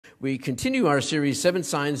We continue our series, Seven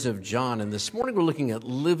Signs of John, and this morning we're looking at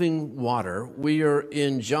living water. We are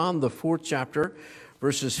in John, the 4th chapter,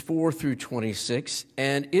 verses 4 through 26,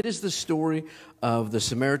 and it is the story of the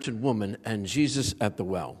Samaritan woman and Jesus at the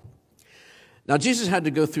well. Now, Jesus had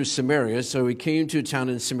to go through Samaria, so he came to a town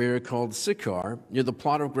in Samaria called Sychar, near the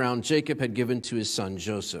plot of ground Jacob had given to his son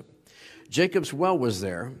Joseph. Jacob's well was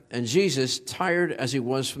there, and Jesus, tired as he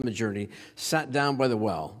was from the journey, sat down by the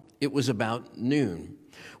well. It was about noon.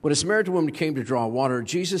 When a Samaritan woman came to draw water,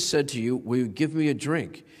 Jesus said to you, "Will you give me a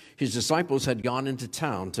drink?" His disciples had gone into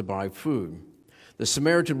town to buy food. The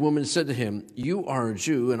Samaritan woman said to him, "You are a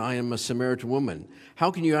Jew, and I am a Samaritan woman.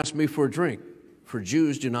 How can you ask me for a drink?" For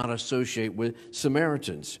Jews do not associate with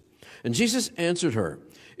Samaritans. And Jesus answered her,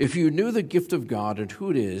 "If you knew the gift of God and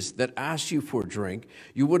who it is that asks you for a drink,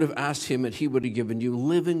 you would have asked him, and he would have given you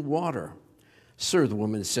living water." "Sir," the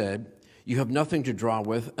woman said, "you have nothing to draw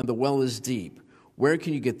with, and the well is deep. Where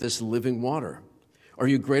can you get this living water? Are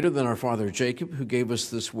you greater than our father Jacob, who gave us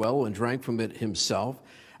this well and drank from it himself,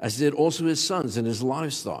 as did also his sons and his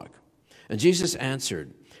livestock?" And Jesus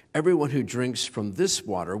answered, "Everyone who drinks from this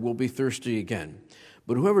water will be thirsty again.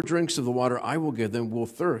 But whoever drinks of the water I will give them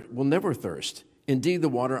will never thirst. Indeed, the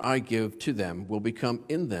water I give to them will become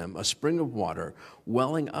in them a spring of water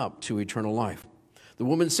welling up to eternal life." The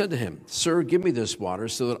woman said to him, "Sir, give me this water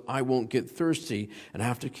so that I won't get thirsty and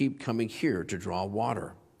have to keep coming here to draw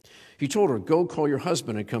water." He told her, "Go call your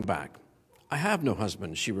husband and come back." "I have no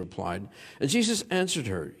husband," she replied. And Jesus answered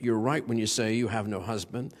her, "You're right when you say you have no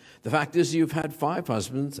husband. The fact is you've had 5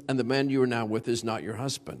 husbands, and the man you are now with is not your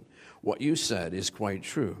husband. What you said is quite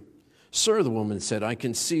true." "Sir," the woman said, "I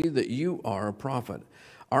can see that you are a prophet.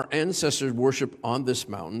 Our ancestors worshiped on this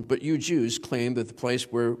mountain, but you Jews claim that the place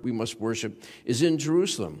where we must worship is in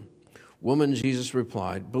Jerusalem." "Woman," Jesus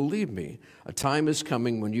replied, "believe me, a time is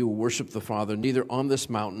coming when you will worship the Father neither on this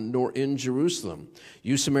mountain nor in Jerusalem.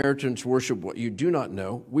 You Samaritans worship what you do not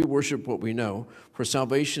know. We worship what we know, for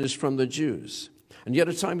salvation is from the Jews. And yet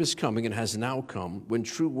a time is coming and has now come when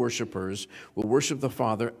true worshipers will worship the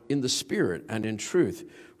Father in the Spirit and in truth,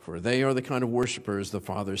 for they are the kind of worshipers the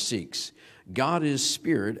Father seeks. God is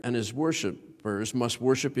spirit, and his worshipers must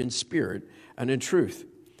worship in spirit and in truth."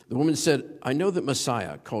 The woman said, "I know that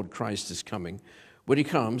Messiah, called Christ, is coming. When he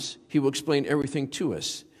comes, he will explain everything to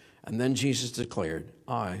us." And then Jesus declared,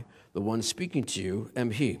 "I, the one speaking to you,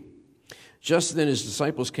 am he." Just then his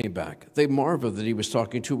disciples came back. They marveled that he was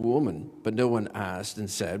talking to a woman, but no one asked and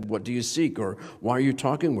said, "What do you seek?" or "Why are you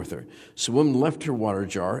talking with her?" So the woman left her water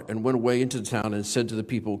jar and went away into the town and said to the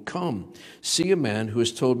people, "Come, see a man who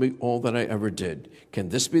has told me all that I ever did. Can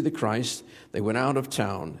this be the Christ?" They went out of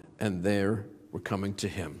town, and there were coming to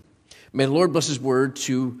him. May the Lord bless his word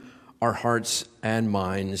to our hearts and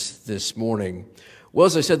minds this morning. Well,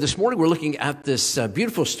 as I said, this morning we're looking at this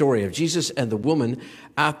beautiful story of Jesus and the woman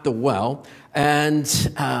at the well, and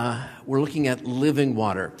we're looking at living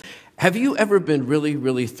water. Have you ever been really,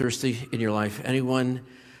 really thirsty in your life? Anyone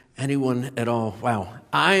at all? Wow.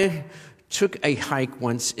 I took a hike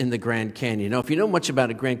once in the Grand Canyon. Now, if you know much about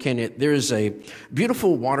the Grand Canyon, there's a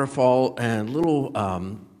beautiful waterfall and little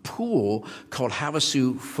pool called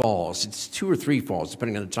Havasu Falls. It's 2 or 3 falls,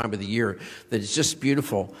 depending on the time of the year, that is just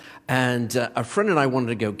beautiful. And a friend and I wanted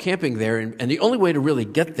to go camping there, and the only way to really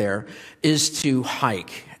get there is to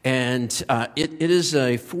hike. And it is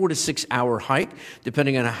a 4 to 6 hour hike,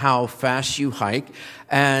 depending on how fast you hike.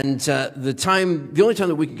 And the only time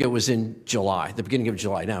that we could go was in July, the beginning of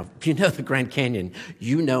July. Now, if you know the Grand Canyon,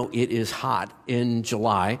 you know it is hot in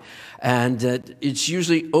July. And it's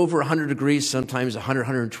usually over 100 degrees, sometimes 100,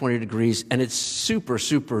 120 degrees, and it's super,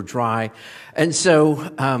 super dry. And so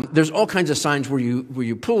there's all kinds of signs where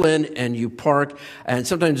you pull in and you park, and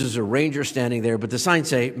sometimes there's a ranger standing there, but the signs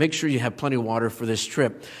say, "Make sure you have plenty of water for this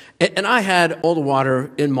trip." And I had all the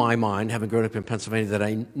water in my mind, having grown up in Pennsylvania, that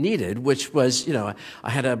I needed, which was, I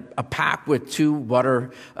had a pack with 2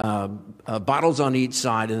 water bottles on each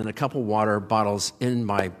side and then a couple water bottles in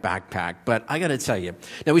my backpack. But I got to tell you,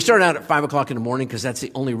 now we started out at 5 o'clock in the morning because that's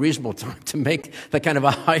the only reasonable time to make that kind of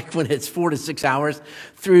a hike when it's 4 to 6 hours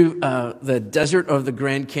through the desert of the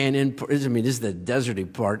Grand Canyon. I mean, this is the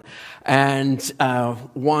deserty part, and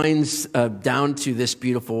winds down to this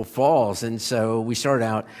beautiful falls. And so we started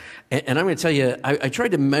out. And I'm going to tell you, I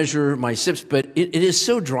tried to measure my sips, but it is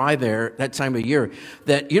so dry there that time of year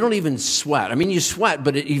that you don't even sweat. I mean, you sweat,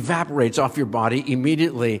 but it evaporates off your body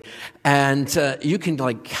immediately. And you can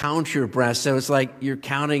count your breath. So it's like you're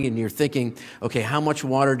counting and you're thinking, okay, how much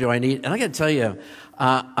water do I need? And I got to tell you,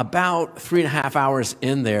 about 3.5 hours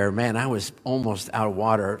in there, man, I was almost out of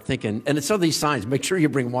water thinking, and it's all these signs, make sure you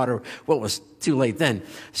bring water. Well, it was too late then.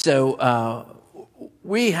 So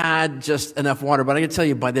we had just enough water, but I can tell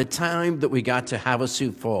you, by the time that we got to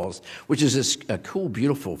Havasu Falls, which is this cool,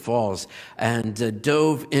 beautiful falls, and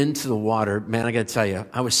dove into the water, man, I got to tell you,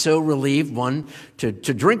 I was so relieved, one, to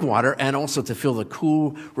drink water, and also to feel the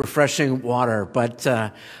cool, refreshing water. But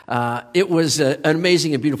it was an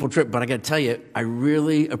amazing and beautiful trip, but I got to tell you, I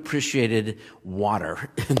really appreciated water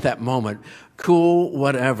in that moment. Cool,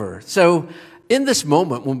 whatever. So, in this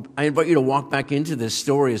moment, I invite you to walk back into this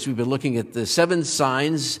story as we've been looking at the 7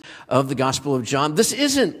 signs of the Gospel of John. This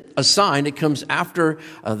isn't a sign. It comes after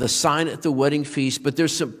the sign at the wedding feast, but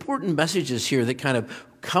there's some important messages here that kind of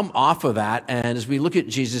come off of that. And as we look at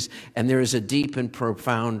Jesus, and there is a deep and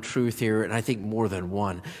profound truth here, and I think more than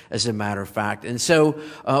one, as a matter of fact. And so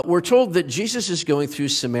we're told that Jesus is going through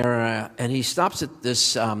Samaria, and he stops at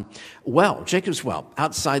this well, Jacob's well,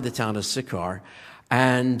 outside the town of Sychar.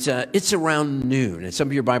 And it's around noon. And some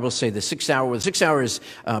of your Bibles say the 6 hour. The 6 hours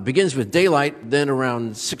begins with daylight, then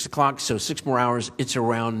around 6 o'clock, so 6 more hours, it's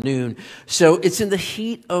around noon. So it's in the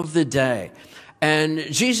heat of the day. And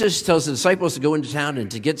Jesus tells the disciples to go into town and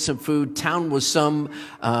to get some food. Town was some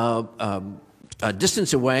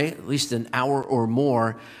distance away, at least an hour or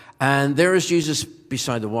more. And there is Jesus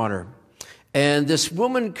beside the water. And this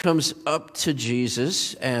woman comes up to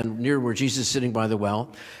Jesus, and near where Jesus is sitting by the well,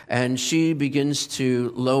 and she begins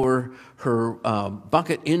to lower her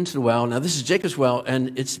bucket into the well. Now, this is Jacob's well,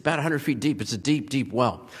 and it's about 100 feet deep. It's a deep, deep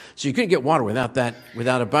well. So you couldn't get water without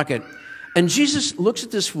a bucket. And Jesus looks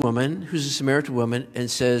at this woman, who's a Samaritan woman,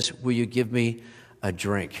 and says, "Will you give me a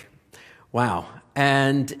drink?" Wow.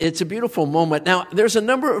 And it's a beautiful moment. Now, there's a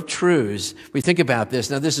number of truths. We think about this.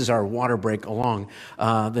 Now, this is our water break along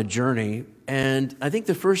the journey. And I think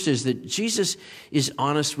the first is that Jesus is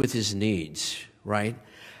honest with his needs, right?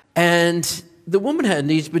 And the woman had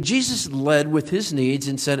needs, but Jesus led with his needs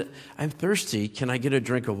and said, "I'm thirsty. Can I get a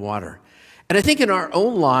drink of water?" And I think in our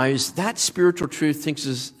own lives, that spiritual truth thinks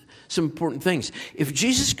is some important things. If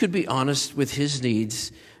Jesus could be honest with his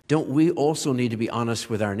needs, don't we also need to be honest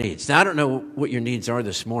with our needs? Now, I don't know what your needs are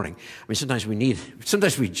this morning. I mean,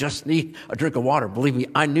 sometimes we just need a drink of water. Believe me,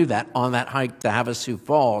 I knew that on that hike to Havasu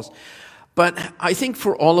Falls. But I think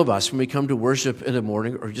for all of us, when we come to worship in the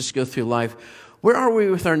morning or just go through life, where are we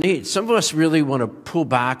with our needs? Some of us really want to pull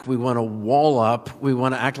back. We want to wall up. We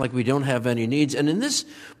want to act like we don't have any needs. And in this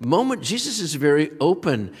moment, Jesus is very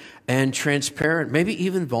open and transparent, maybe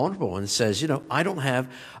even vulnerable, and says, I don't have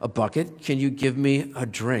a bucket. Can you give me a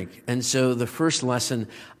drink? And so the first lesson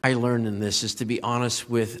I learned in this is to be honest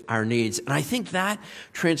with our needs. And I think that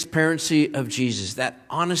transparency of Jesus, that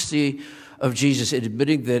honesty of Jesus,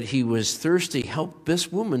 admitting that he was thirsty, helped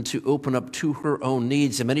this woman to open up to her own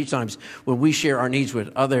needs. And many times when we share our needs with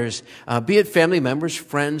others, be it family members,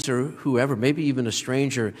 friends, or whoever, maybe even a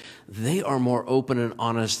stranger, they are more open and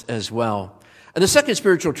honest as well. And the second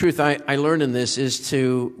spiritual truth I learned in this is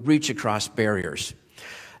to reach across barriers.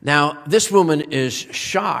 Now, this woman is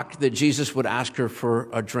shocked that Jesus would ask her for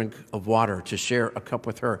a drink of water, to share a cup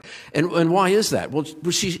with her. And why is that? Well,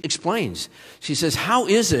 she explains. She says, "How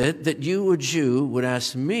is it that you, a Jew, would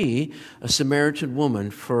ask me, a Samaritan woman,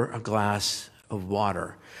 for a glass of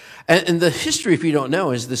water?" And the history, if you don't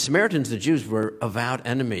know, is the Samaritans, the Jews, were avowed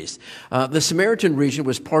enemies. The Samaritan region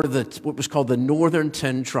was part of what was called the northern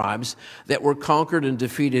 10 tribes that were conquered and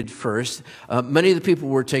defeated first. Many of the people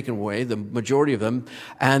were taken away, the majority of them,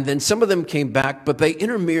 and then some of them came back, but they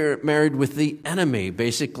intermarried with the enemy,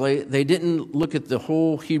 basically. They didn't look at the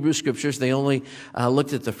whole Hebrew Scriptures. They only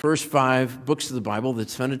looked at the first 5 books of the Bible. The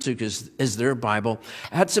Pentateuch is their Bible.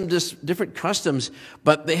 Had some different customs,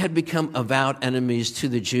 but they had become avowed enemies to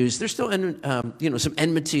the Jews. There's still, some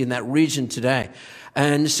enmity in that region today.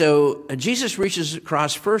 And so Jesus reaches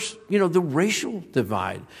across first, the racial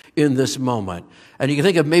divide in this moment. And you can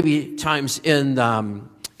think of maybe times in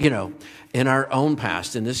our own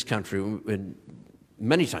past in this country,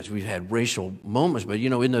 many times we've had racial moments, but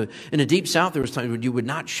in the deep South, there was times when you would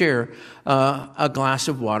not share a glass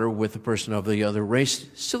of water with a person of the other race.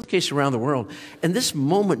 Still the case around the world. And this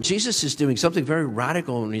moment, Jesus is doing something very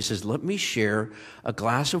radical, and he says, "Let me share a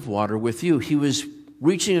glass of water with you." He was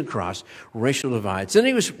reaching across racial divides, and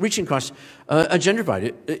he was reaching across a gender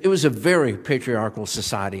divide. It was a very patriarchal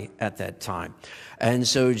society at that time. And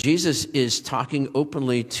so Jesus is talking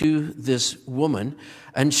openly to this woman,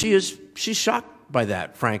 and she's shocked by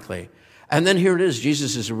that, frankly. And then here it is.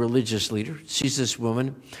 Jesus is a religious leader. She's this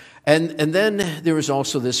woman. And then there was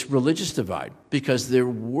also this religious divide, because there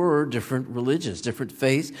were different religions, different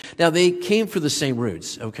faiths. Now, they came for the same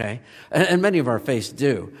roots, okay? And many of our faiths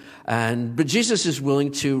do. But Jesus is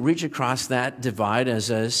willing to reach across that divide as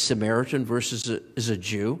a Samaritan versus as a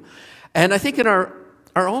Jew. And I think in our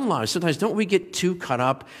our own lives. Sometimes don't we get too caught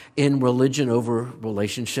up in religion over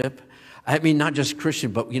relationship? I mean, not just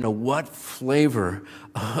Christian, but, what flavor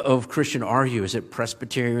of Christian are you? Is it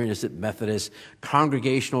Presbyterian? Is it Methodist?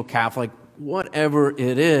 Congregational, Catholic? Whatever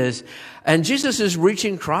it is. And Jesus is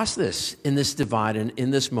reaching across this in this divide and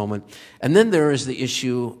in this moment. And then there is the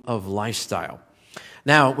issue of lifestyle.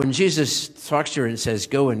 Now, when Jesus talks to her and says,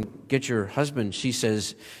 go and get your husband, she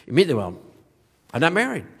says immediately, well, I'm not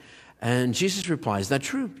married. And Jesus replies, that's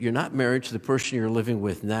true. You're not married to the person you're living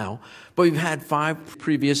with now, but you've had 5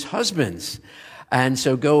 previous husbands. And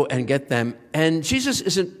so go and get them. And Jesus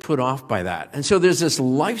isn't put off by that. And so there's this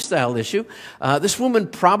lifestyle issue. This woman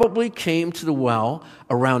probably came to the well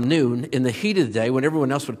around noon in the heat of the day when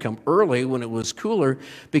everyone else would come early when it was cooler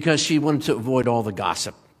because she wanted to avoid all the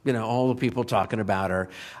gossip. All the people talking about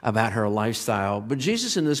her lifestyle. But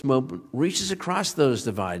Jesus in this moment reaches across those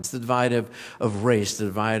divides, the divide of race, the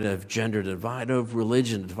divide of gender, the divide of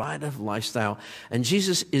religion, the divide of lifestyle. And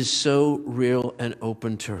Jesus is so real and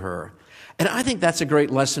open to her. And I think that's a great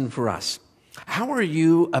lesson for us. How are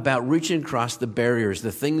you about reaching across the barriers,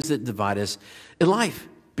 the things that divide us in life,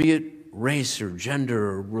 be it race or gender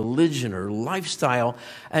or religion or lifestyle,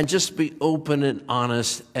 and just be open and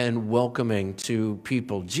honest and welcoming to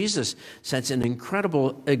people? Jesus sets an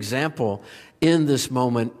incredible example in this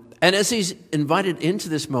moment. And as he's invited into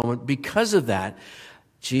this moment, because of that,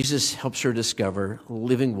 Jesus helps her discover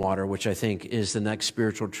living water, which I think is the next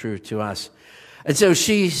spiritual truth to us. And so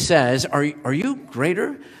she says, are you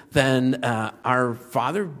greater than our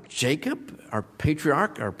father Jacob, our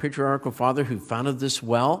patriarchal father who founded this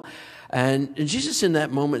well? And Jesus in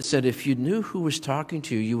that moment said, if you knew who was talking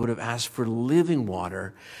to you, you would have asked for living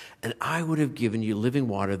water, and I would have given you living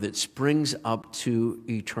water that springs up to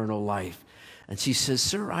eternal life. And she says,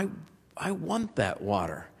 sir, I want that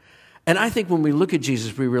water. And I think when we look at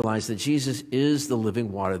Jesus, we realize that Jesus is the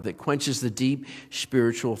living water that quenches the deep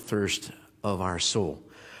spiritual thirst of our soul.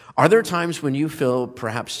 Are there times when you feel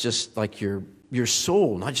perhaps just like your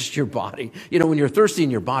soul, not just your body? When you're thirsty in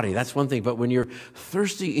your body, that's one thing. But when you're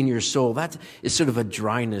thirsty in your soul, that is sort of a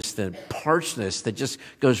dryness, that parchness that just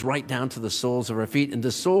goes right down to the soles of our feet and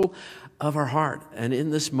the soul of our heart. And in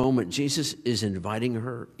this moment, Jesus is inviting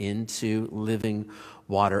her into living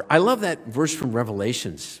water. I love that verse from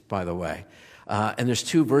Revelations, by the way. And there's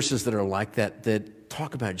 2 verses that are like that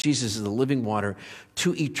talk about Jesus as the living water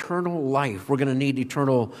to eternal life. We're going to need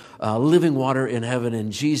eternal living water in heaven,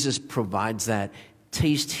 and Jesus provides that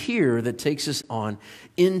taste here that takes us on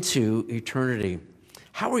into eternity.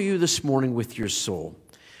 How are you this morning with your soul?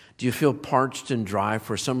 Do you feel parched and dry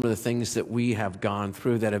for some of the things that we have gone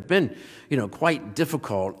through that have been, quite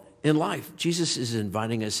difficult in life? Jesus is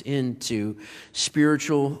inviting us into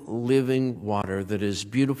spiritual living water that is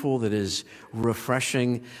beautiful, that is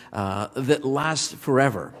refreshing, that lasts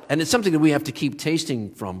forever. And it's something that we have to keep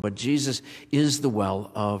tasting from, but Jesus is the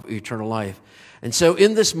well of eternal life. And so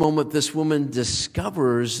in this moment, this woman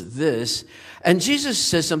discovers this. And Jesus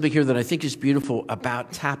says something here that I think is beautiful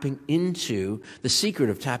about tapping into, the secret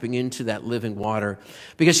of tapping into that living water.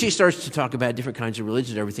 Because she starts to talk about different kinds of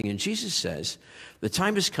religion and everything. And Jesus says, the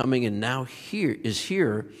time is coming and now here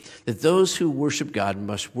that those who worship God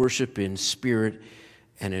must worship in spirit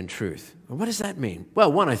and in truth. Well, what does that mean?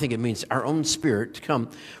 Well, one, I think it means our own spirit to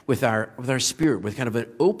come with our spirit, with kind of an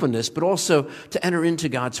openness, but also to enter into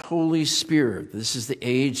God's Holy Spirit. This is the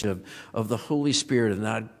age of the Holy Spirit,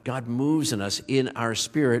 and God moves in us in our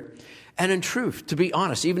spirit and in truth, to be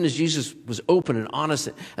honest. Even as Jesus was open and honest,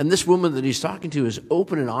 and this woman that he's talking to is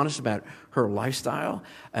open and honest about her lifestyle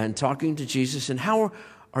and talking to Jesus. And how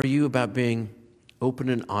are you about being open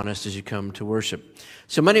and honest as you come to worship?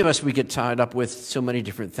 So many of us, we get tied up with so many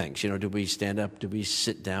different things. Do we stand up? Do we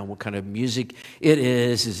sit down? What kind of music it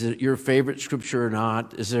is? Is it your favorite scripture or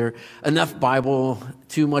not? Is there enough Bible,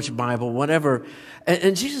 too much Bible, whatever?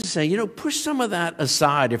 And Jesus is saying, push some of that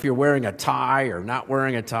aside if you're wearing a tie or not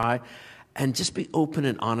wearing a tie, and just be open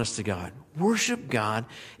and honest to God. Worship God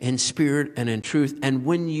in spirit and in truth. And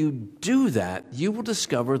when you do that, you will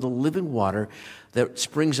discover the living water that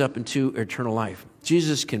springs up into eternal life.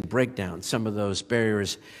 Jesus can break down some of those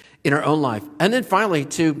barriers in our own life. And then finally,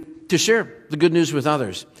 to share the good news with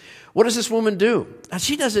others. What does this woman do? Now,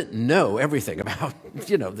 she doesn't know everything about,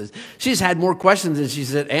 this. She's had more questions than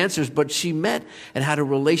she's had answers, but she met and had a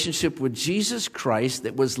relationship with Jesus Christ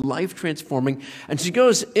that was life-transforming. And she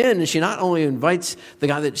goes in, and she not only invites the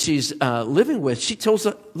guy that she's living with, she tells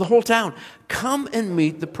the whole town, come and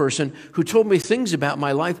meet the person who told me things about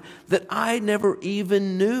my life that I never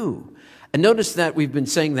even knew. And notice that we've been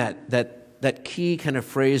saying that key kind of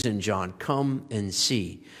phrase in John, come and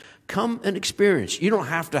see. Come and experience. You don't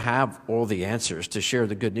have to have all the answers to share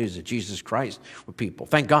the good news of Jesus Christ with people.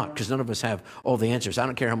 Thank God, because none of us have all the answers. I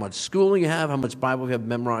don't care how much schooling you have, how much Bible you have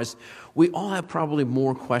memorized. We all have probably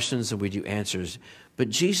more questions than we do answers. But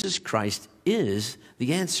Jesus Christ is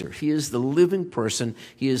the answer. He is the living person.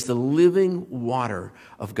 He is the living water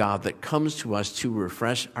of God that comes to us to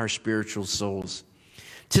refresh our spiritual souls.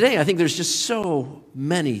 Today, I think there's just so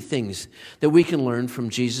many things that we can learn from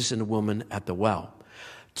Jesus and the woman at the well.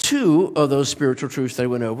 2 of those spiritual truths that I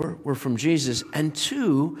went over were from Jesus, and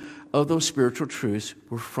 2 of those spiritual truths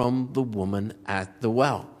were from the woman at the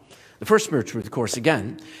well. The first spiritual truth, of course,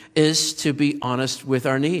 again, is to be honest with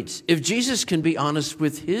our needs. If Jesus can be honest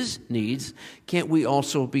with his needs, can't we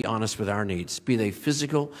also be honest with our needs? Be they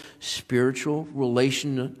physical, spiritual,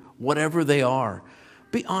 relational, whatever they are.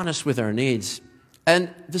 Be honest with our needs.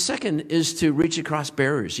 And the second is to reach across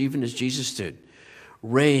barriers, even as Jesus did.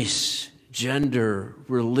 Race, gender,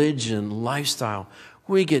 religion, lifestyle.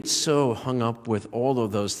 We get so hung up with all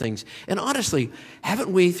of those things. And honestly,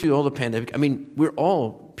 haven't we, through all the pandemic,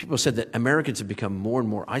 people said that Americans have become more and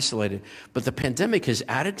more isolated, but the pandemic has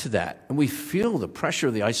added to that. And we feel the pressure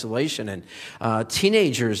of the isolation. And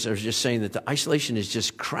teenagers are just saying that the isolation is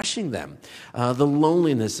just crushing them. The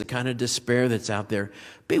loneliness, the kind of despair that's out there.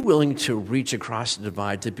 Be willing to reach across the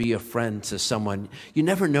divide, to be a friend to someone. You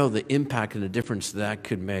never know the impact and the difference that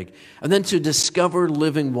could make. And then to discover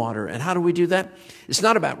living water. And how do we do that? It's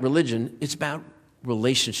not about religion. It's about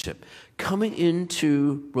relationship. Coming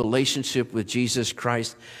into relationship with Jesus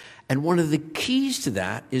Christ. And one of the keys to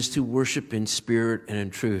that is to worship in spirit and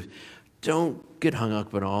in truth. Don't get hung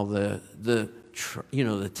up on all the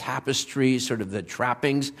tapestry, sort of the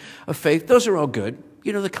trappings of faith. Those are all good.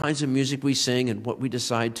 You know, the kinds of music we sing and what we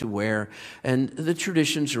decide to wear, and the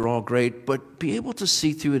traditions are all great, but be able to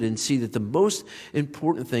see through it and see that the most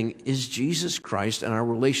important thing is Jesus Christ and our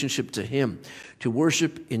relationship to him, to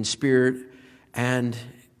worship in spirit and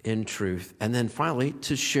in truth. And then finally,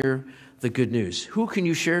 to share the good news. Who can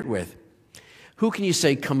you share it with? Who can you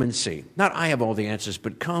say, come and see? Not I have all the answers,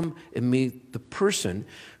 but come and meet the person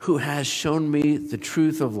who has shown me the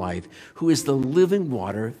truth of life, who is the living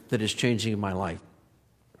water that is changing my life.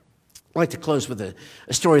 I'd like to close with a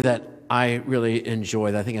story that I really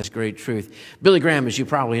enjoy, that I think has great truth. Billy Graham, as you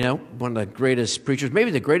probably know, one of the greatest preachers,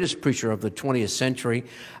 maybe the greatest preacher of the 20th century,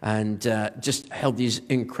 and just held these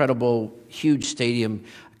incredible, huge stadium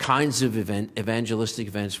kinds of evangelistic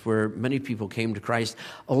events where many people came to Christ.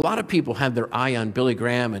 A lot of people had their eye on Billy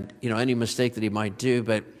Graham and, any mistake that he might do.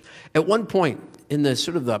 But at one point in the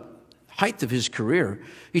sort of the height of his career,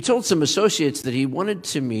 he told some associates that he wanted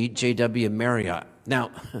to meet J.W. Marriott.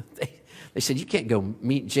 Now, they said, you can't go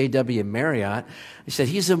meet J.W. Marriott. He said,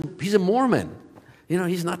 he's a Mormon.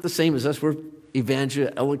 He's not the same as us. We're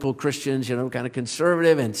evangelical Christians, kind of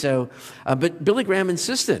conservative. And so, but Billy Graham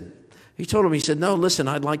insisted. He told him, he said, no, listen,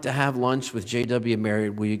 I'd like to have lunch with J.W.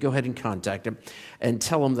 Marriott. Will you go ahead and contact him and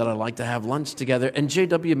tell him that I'd like to have lunch together? And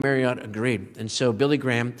J.W. Marriott agreed. And so Billy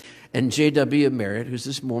Graham and J.W. Marriott, who's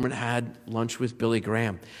this Mormon, had lunch with Billy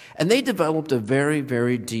Graham. And they developed a very,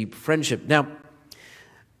 very deep friendship. Now,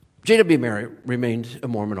 J.W. Marriott remained a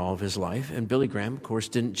Mormon all of his life, and Billy Graham, of course,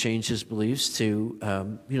 didn't change his beliefs to,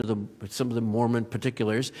 some of the Mormon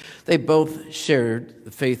particulars. They both shared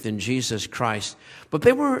the faith in Jesus Christ, but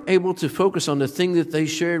they were able to focus on the thing that they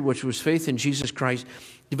shared, which was faith in Jesus Christ,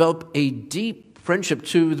 develop a deep friendship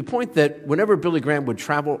to the point that whenever Billy Graham would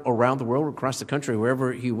travel around the world, across the country,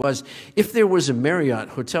 wherever he was, if there was a Marriott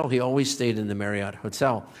hotel, he always stayed in the Marriott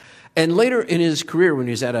hotel. And later in his career, when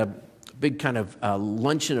he was at a big kind of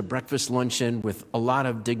luncheon, a breakfast luncheon with a lot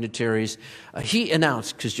of dignitaries, he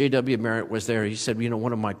announced, because J.W. Marriott was there, he said,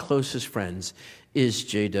 one of my closest friends is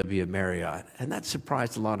J.W. Marriott. And that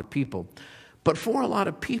surprised a lot of people. But for a lot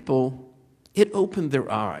of people, it opened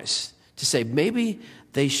their eyes to say maybe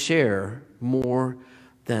they share more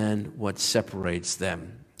than what separates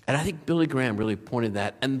them. And I think Billy Graham really pointed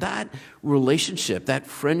that. And that relationship, that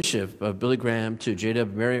friendship of Billy Graham to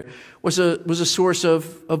J.W. Marriott was a source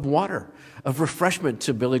of water, of refreshment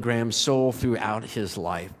to Billy Graham's soul throughout his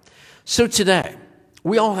life. So today,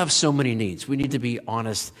 we all have so many needs. We need to be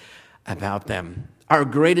honest about them. Our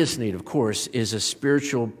greatest need, of course, is a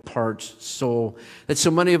spiritual parched soul that so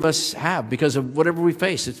many of us have because of whatever we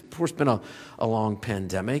face. It's, of course, been a long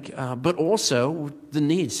pandemic, but also the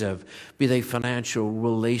needs of, be they financial,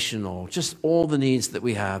 relational, just all the needs that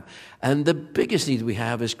we have. And the biggest need we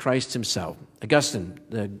have is Christ himself. Augustine,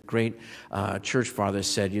 the great church father,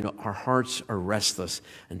 said, our hearts are restless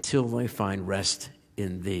until they find rest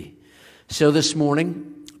in thee. So this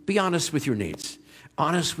morning, be honest with your needs.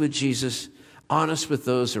 Honest with Jesus. Honest with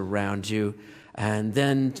those around you, and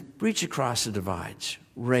then reach across the divides,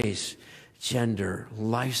 race, gender,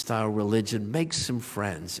 lifestyle, religion, make some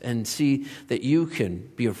friends and see that you can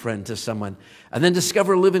be a friend to someone. And then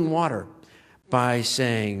discover living water by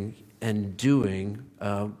saying and doing,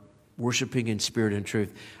 worshiping in spirit and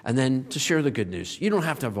truth. And then to share the good news. You don't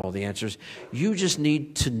have to have all the answers. You just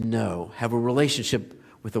need to know, have a relationship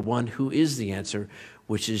with the one who is the answer,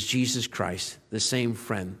 which is Jesus Christ, the same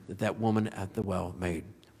friend that that woman at the well made.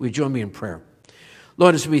 Will you join me in prayer?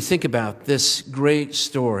 Lord, as we think about this great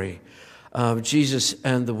story of Jesus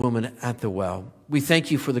and the woman at the well, we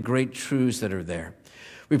thank you for the great truths that are there.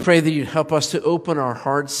 We pray that you help us to open our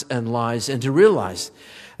hearts and lives and to realize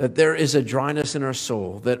that there is a dryness in our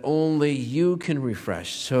soul that only you can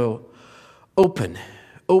refresh. So open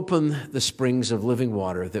the springs of living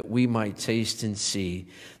water that we might taste and see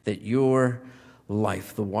that your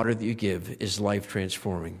life, the water that you give, is life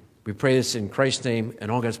transforming. We pray this in Christ's name, and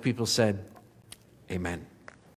all God's people said, amen.